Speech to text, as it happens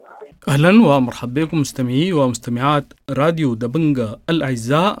أهلا ومرحبا بكم مستمعي ومستمعات راديو دبنقا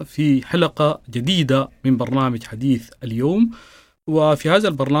الأعزاء في حلقة جديدة من برنامج حديث اليوم. وفي هذا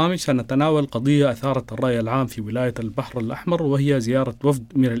البرنامج سنتناول قضية أثارت الرأي العام في ولاية البحر الأحمر، وهي زيارة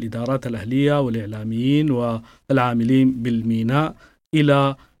وفد من الإدارات الأهلية والإعلاميين والعاملين بالميناء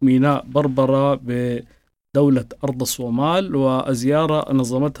إلى ميناء بربرة بدولة أرض الصومال، وزيارة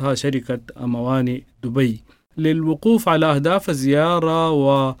نظمتها شركة موانئ دبي للوقوف على أهداف الزيارة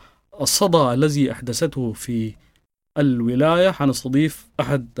والصدى الذي أحدثته في الولاية. حنستضيف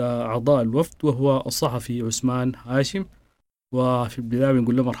أحد أعضاء الوفد وهو الصحفي عثمان هاشم. وفي البداية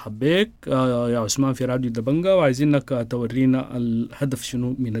بنقول له مرحب بك يا عثمان في راديو دبنقا، وعايزينك تورينا الهدف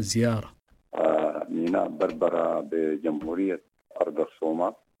شنو من الزيارة. ميناء بربرة بجمهورية أرض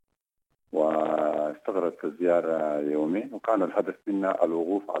الصومال، واستغرقت الزيارة يومين، وكان الهدف منها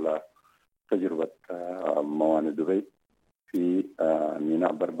الوقوف على تجربة موانئ دبي في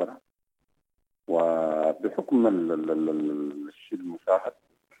ميناء بربرة. وبحكم الشيء المشاهد،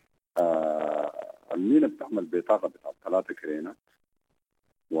 الميناء بتحمل بطاقة بتاعت 3 كرينات،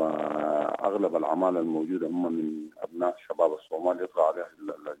 وأغلب العمالة الموجودة هم من أبناء شباب الصومال يطغى عليها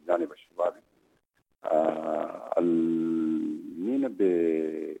الجانب الشبابي. الميناء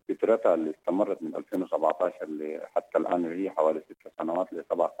بفترتها اللي استمرت من 2017 حتى الآن، اللي هي حوالي 6 سنوات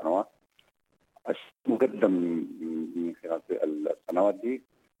ل7 سنوات، مقدم من خلال السنوات دي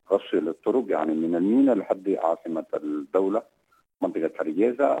رص للطرق، يعني من الميناء لحد عاصمة الدولة منطقة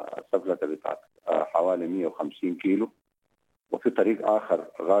حرجيزة سفلة بتاعت حوالي 150 كيلو. وفي طريق آخر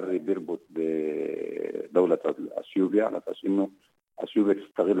غاري بيربط بدولة أثيوبيا على أساس إنه أثيوبيا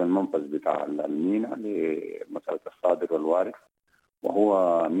تستغل المنفذ بتاع الميناء لمسألة الصادر والوارد،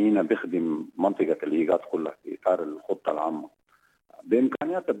 وهو ميناء بيخدم منطقة الإيقاظ كلها في إطار الخطة العامة.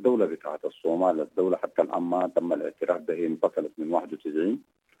 بإمكانيات الدولة بتاعت الصومال، الدولة حتى الآن ما تم الاعتراف به، انفصلت من 91.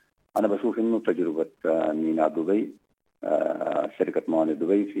 أنا بشوف إنه تجربة ميناء دبي، شركة موانئ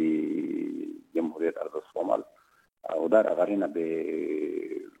دبي في جمهورية أرض الصومال، ودار أغارينا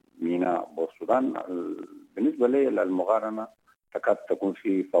بميناء بورسودان، بالنسبة لي المقارنة تكاد تكون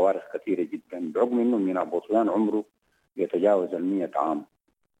في فوارق كثيرة جدا، برغم إنه ميناء بورسودان عمره يتجاوز 100 عام،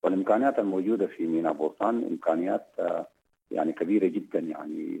 والإمكانيات الموجودة في ميناء بورسودان إمكانيات يعني كبيرة جدا.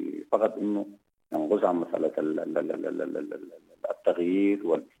 يعني فقط إنه ينقص عن مسألة التغيير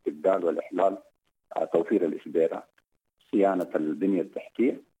والاستبدال والإحلال، توفير الإسبيرات، صيانة البنية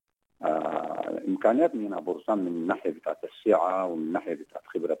التحتية. إمكانيات ميناء بورسودان من الناحية بتاعت السعة ومن الناحية بتاعت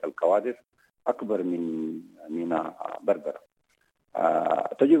خبرة الكوادر أكبر من ميناء بربرة.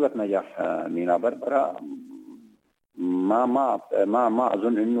 تجربة نجاح ميناء بربرة ما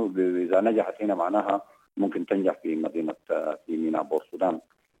أظن إنه إذا نجحت هنا معناها ممكن تنجح في في ميناء بورسودان.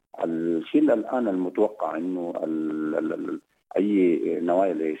 الشيء الآن المتوقع إنه أي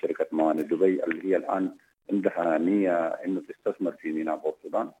نوايا لشركة موانئ دبي اللي هي الآن عندها نية إنه تستثمر في ميناء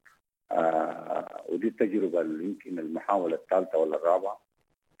بورسودان، ودي التجربة اللي يمكن المحاولة الثالثة ولا الرابعة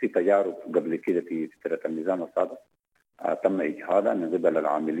في تجارب قبل كده في فترة النظام السابق، تم إجهاضها من قبل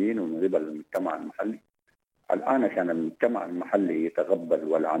العاملين ومن قبل المجتمع المحلي. الآن عشان المجتمع المحلي يتقبل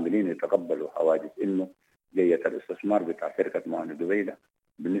والعاملين يتقبلوا حواجز إنه جاية الاستثمار بتاع شركة موانئ دبي ده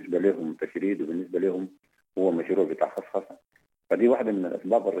بالنسبة لهم تشريد، وبالنسبة لهم هو مشروع بتاع خصخصة. فدي واحدة من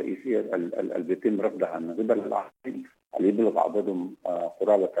الأسباب الرئيسية اللي بيتم رفضها من قبل العاملين اللي يبلغ عددهم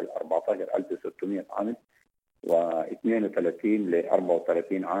قرابة 14,600 عامل، و32 ل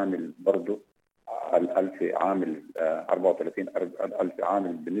 34 عامل برضه، 1000 عامل، 34,000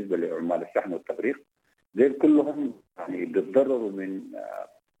 عامل بالنسبة لعمال الشحن والتفريغ. دول كلهم يعني بيتضرروا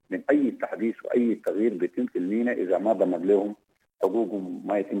من أي تحديث وأي تغيير بيتم في الميناء إذا ما ضمن لهم حقوقهم،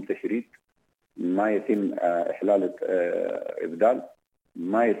 ما يتم تشريد، ما يتم إحلال إبدال،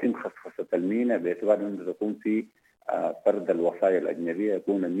 ما يتم خصخصة الميناء باعتبار أنه تكون في فرد الوصايا الأجنبية،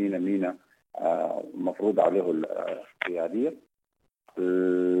 يكون الميناء ميناء مفروض عليه القيادية.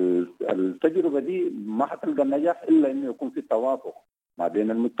 التجربة دي ما حتلقى النجاح إلا أنه يكون في توافق ما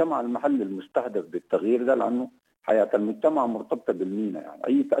بين المجتمع المحلي المستهدف بالتغيير ده، لأنه حياة المجتمع مرتبطة بالميناء، يعني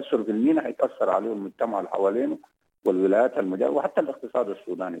أي تأثر في الميناء هيتأثر عليه المجتمع اللي حوالينه والولايات المجاورة وحتى الاقتصاد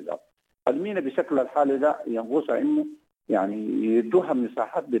السوداني ذاته. الميناء بشكل الحالي ده ينقصها إنه يعني يدوها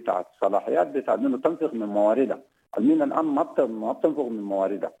مساحات بتاعت صلاحيات بتاعت إنه تنفق من مواردها. الميناء الآن ما بتنفق من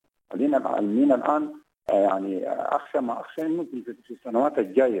مواردها. الميناء الآن يعني أخشى ما أخشى إنه في السنوات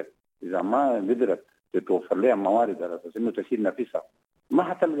الجاية إذا ما قدرت تتوفر لها موارد على أساس إنه تشيل نفسها، ما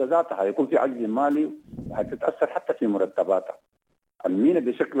حتلقى ذاتها، هيكون في عجز مالي وهتتأثر حتى في مرتباتها. الميناء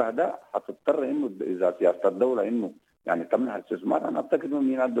بشكلها ده هتضطر إنه إذا سياسة الدولة إنه يعني تمنع الاستثمار، أنا أعتقد إنه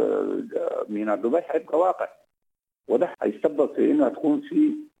ميناء دبي هيبقى واقع، وده هيسبب في إنه تكون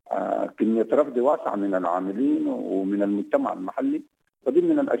في كمية رفض واسعة من العاملين ومن المجتمع المحلي، فدي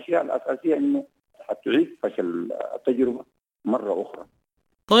من الأشياء الأساسية إنه حتعيد فشل التجربة مرة أخرى.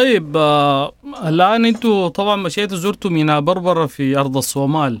 طيب الآن أنتوا طبعا مشيتوا زرتوا ميناء بربرة في أرض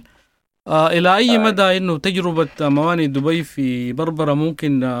الصومال. إلى أي مدى إنه تجربة موانئ دبي في بربرة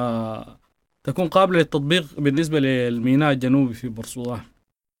ممكن تكون قابلة للتطبيق بالنسبة للميناء الجنوبي في بورسودان؟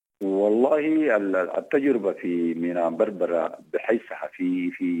 والله التجربة في ميناء بربرة بحيثها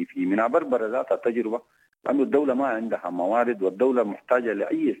في ميناء بربرة ذات التجربة، لأنه الدولة ما عندها موارد، والدولة محتاجة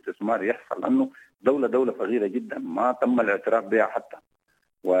لأي استثمار يحصل، لأنه دولة فقيرة جدا ما تم الاعتراف بها حتى،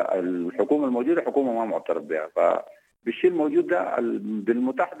 والحكومة الموجودة حكومة ما معترف بها. فبالشيء الموجود ده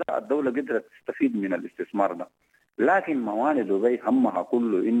بالمتاح ده الدولة قدرت تستفيد من الاستثمار ده. لكن موانئ دبي همها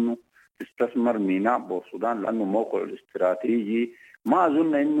كله إنه تستثمر ميناء بورسودان، لأنه موقعه الاستراتيجي. ما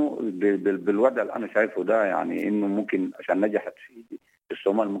أظن إنه بالوضع اللي أنا شايفه ده يعني إنه ممكن عشان نجحت في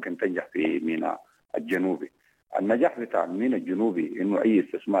الصومال ممكن تنجح في ميناء الجنوبي. النجاح بتاع الميناء الجنوبي إنه أي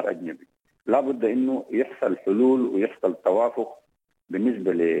استثمار أجنبي لابد إنه يحصل حلول ويحصل توافق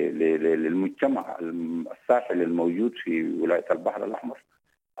بالنسبة للمجتمع الساحل الموجود في ولاية البحر الأحمر.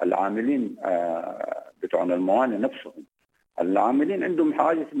 العاملين بتوع الموانئ نفسهم، العاملين عندهم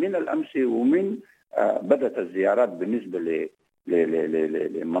حاجز من الأمس، ومن بدأت الزيارات بالنسبة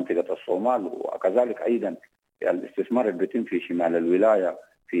لمنطقة الصومال، وكذلك أيضا الاستثمار اللي بيتم في شمال الولاية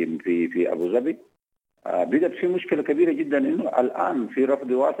في أبو ظبي. بدأت في مشكلة كبيرة جدا إنه الآن في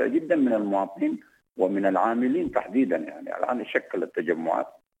رفض واسع جدا من المواطنين ومن العاملين تحديدا. يعني الآن شكل التجمعات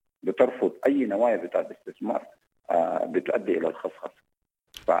بترفض أي نوايا بتاع الاستثمار بتؤدي إلى الخصخصة.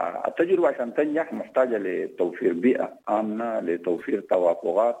 فالتجربة عشان تنجح محتاجة لتوفير بيئة آمنة، لتوفير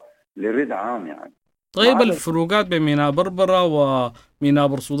توافقات، لرضا عام يعني. طيب الفروقات بين ميناء بربرة وميناء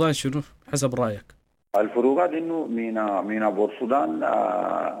بورسودان شنو حسب رأيك؟ الفروقات انه ميناء بورسودان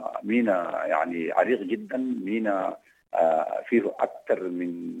ميناء يعني عريق جدا، ميناء فيه اكثر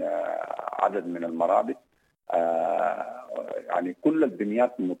من عدد من المرابط، يعني كل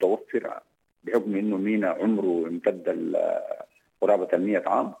البنيات متوفره بحكم انه ميناء عمره امتد قرابه 100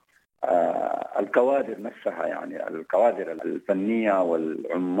 عام. الكوادر نفسها يعني الكوادر الفنيه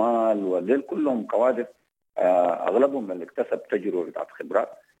والعمال ودول كلهم كوادر اغلبهم اللي اكتسب تجربه بتاعت خبرات،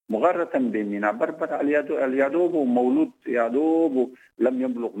 مقارنه بميناء بربرة اليادوب ومولود يادوب لم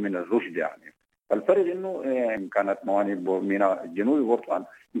يبلغ من الرشد يعني. فالفرق انه كانت موانئ ميناء الجنوبي بورسودان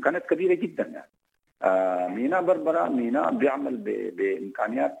امكانيات كبيره جدا يعني. ميناء بربرة ميناء بيعمل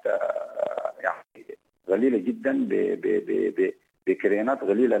بامكانيات يعني قليله جدا، بكرينات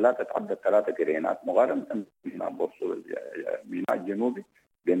قليله لا تتعدى 3 كرينات، مقارنه بميناء بورسودان ميناء الجنوبي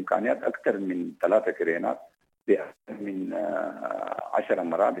بامكانيات اكثر من 3 كرينات بأكثر من 10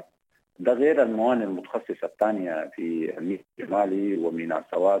 مرابط. ده غير الموانئ المتخصصة الثانية في الميناء الشمالي وميناء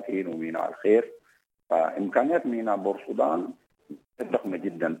سواكن وميناء الخير. فإمكانيات ميناء بورسودان ضخمة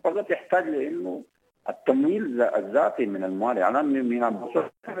جدا، فقط يحتاج لأنه التمويل الذاتي من الموانئ. يعني ميناء بورسودان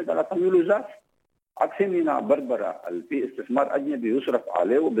يعتمد على تمويله الذاتي، عكس ميناء بربرة في استثمار أجنبي يصرف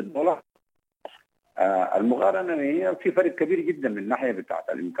عليه بالدولار. المقارنة هي في فرق كبير جدا من الناحية بتاعت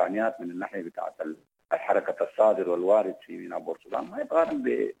الإمكانيات، من الناحية بتاعت الحركة الصادر والوارد في ميناء بورسودان ما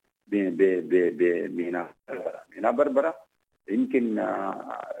يقارن بميناء بربرة. يمكن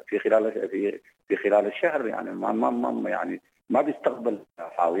في خلال الشهر يعني ما بيستقبل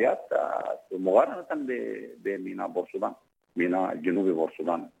حاويات مقارنة بميناء بورسودان، ميناء الجنوبي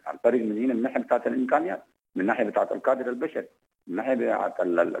بورسودان. الفرق من هنا من الناحية بتاعت الإمكانيات، من الناحية بتاعت الكادر البشري، من الناحية بتاعت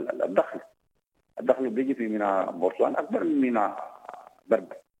الدخل بيجي في ميناء بورسودان أكبر من ميناء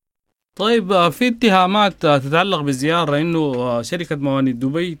بربرة. طيب في اتهامات تتعلق بالزيارة إنه شركة موانئ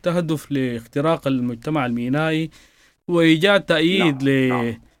دبي تهدف لاختراق المجتمع المينائي وإيجاد تأييد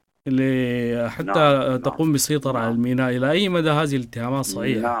حتى تقوم بالسيطرة على الميناء. إلى أي مدى هذه الاتهامات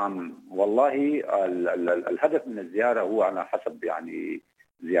صحيحة؟ نعم والله الهدف من الزيارة هو على حسب يعني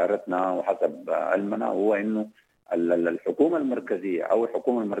زيارتنا وحسب علمنا هو إنه الحكومة المركزية أو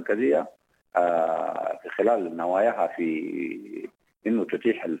الحكومة المركزية في خلال نواياها في إنه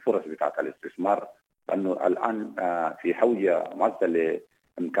تتيح الفرص بتاعت الاستثمار، لأنه الآن في حوجة ماسة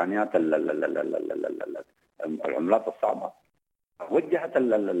لإمكانيات العملات الصعبة. وجهت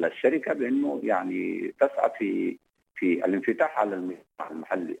الشركة بأنه يعني تسعى في الانفتاح على المجتمع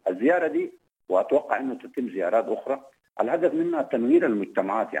المحلي. الزيارة دي وأتوقع أنه تتم زيارات أخرى الهدف منها تنوير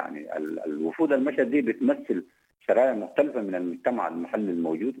المجتمعات. يعني الوفود المشهد دي بتمثل شرائح مختلفة من المجتمع المحلي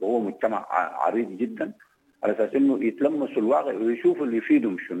الموجود، وهو مجتمع عريض جدا، على اساس انه يتلمسوا الواقع ويشوفوا اللي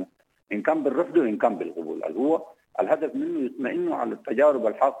يفيدهم شنو، ان كان بالرفض وان كان بالقبول. هو الهدف منه يطمئنوا على التجارب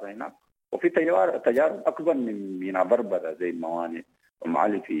الحاصله هناك، وفي تجارب اكبر من ميناء بربرة زي الموانئ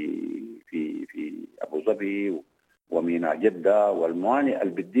معالي في ابو ظبي وميناء جده والموانئ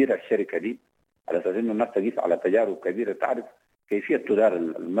اللي بتدير الشركه دي، على اساس انه الناس تقيس على تجارب كبيره تعرف كيفيه تدار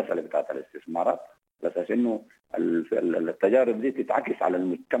المساله بتاعت الاستثمارات، على اساس انه التجارب دي تتعكس على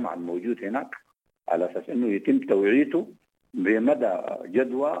المجتمع الموجود هناك، على اساس انه يتم توعيته بمدى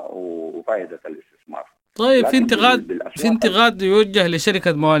جدوى وفائده الاستثمار. طيب في انتقاد يوجه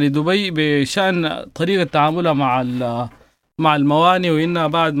لشركة موانئ دبي بشأن طريقة تعاملها مع الموانئ، وإنها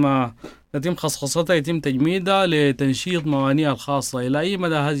بعد ما يتم خصخصتها يتم تجميدها لتنشيط موانئها الخاصة. إلى أي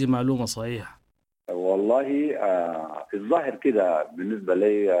مدى هذه معلومة صحيحة؟ والله في الظاهر كده بالنسبة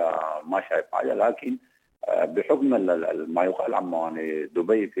لي ما شايف حاجة، لكن بحكم ما يقال عن موانئ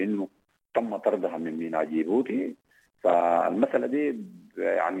دبي في إنه تم طردها من ميناء جيبوتي، فالمسألة دي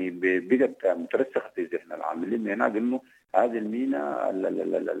يعني بقت مترسخة في ذهن العاملين هناك إنه هذه الميناء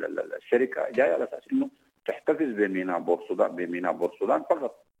الشركة جاية على أساس إنه تحتفظ بميناء بورسودان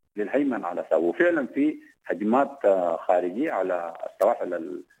فقط للهيمنة على سوا. وفعلا في هجمات خارجية على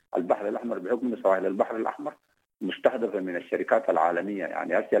السواحل البحر الأحمر، بحكم سواحل البحر الأحمر مستهدفة من الشركات العالمية.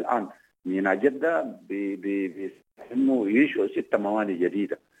 يعني هسه الآن ميناء جدة إنه ينشئ 6 موانئ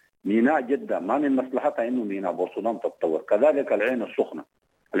جديدة. ميناء جدة ما من مصلحتها إنه ميناء بورسودان تتطور، كذلك العين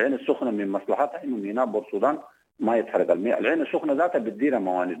السخنة من مصلحتها إنه ميناء بورسودان ما يتحرق. العين السخنة ذاتها بتدير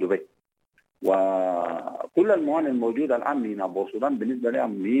موانئ دبي، وكل الموانئ الموجودة الآن ميناء بورسودان بالنسبة لها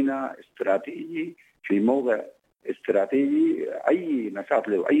ميناء استراتيجي في موضع استراتيجي. أي نشاط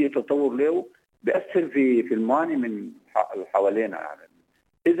له أي تطور له بيأثر في الموانئ من حوالينا. يعني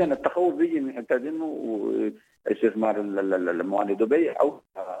إذا التخوف بيجي من حتى إنه استثمار الموانئ دبي أو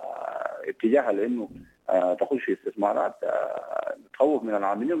اتجاهها لأنه تخش في استثمارات تخوف من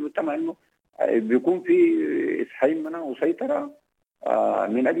العاملين والمجتمع إنه بيكون في هيمنة وسيطرة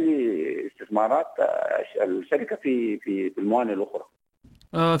من أجل استثمارات الشركة في الموانئ الأخرى.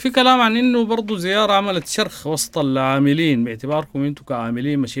 في كلام عن إنه برضو زيارة عملت شرخ وسط العاملين، باعتباركم أنتم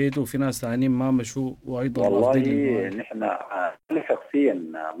كعاملين مشيتوا وفي ناس ثانيين ما مشوا وأيضا والله نحن أنا شخصيا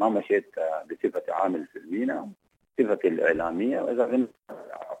ما مشيت بصفة عامل في الميناء، صفتي الإعلامية، وإذا كنت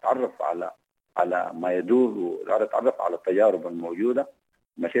أتعرف على ما يدور وأتعرف على التجارب الموجودة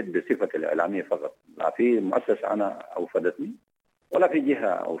مشيت بصفة الإعلامية فقط. لا في مؤسسة أنا أوفدتني ولا في جهة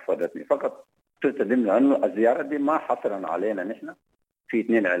أوفدتني، فقط تستدم لأنه الزيارات دي ما حصرا علينا نحن. في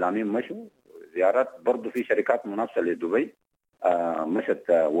 2 إعلاميين مشوا زيارات، برضو في شركات منافسة لدبي مشت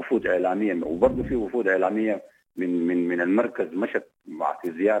وفود إعلامية، وبرضو في وفود إعلامية من المركز مشت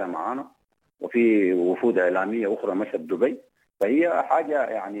في زيارة معانا، وفي وفود إعلامية أخرى مشت دبي. فهي حاجة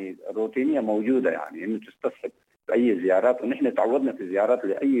يعني روتينية موجودة، يعني إنه تستصحب في أي زيارات. ونحن تعودنا في زيارات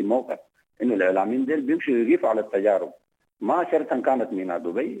لأي موقع إنه الإعلاميين ديل بيمشوا يقيفوا على التجارب، ما شرطا كانت ميناء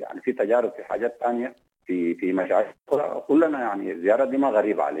دبي، يعني في تجارب في حاجات ثانية في مشاعر كلنا. يعني الزيارات دي ما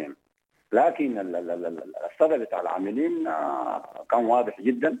غريبة علينا، لكن الصدى بتاع العاملين كان واضح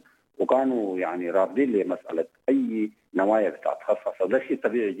جدا، وكانوا يعني رافضين لمسألة أي نوايا بتاعت خصخصة. ده شيء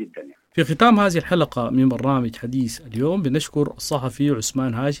طبيعي جدا يعني. في ختام هذه الحلقة من برنامج حديث اليوم بنشكر الصحفي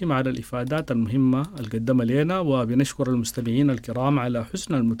عثمان هاشم على الإفادات المهمة اللي قدمها لنا، وبنشكر المستمعين الكرام على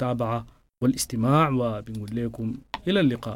حسن المتابعة والاستماع، وبنقول لكم إلى اللقاء.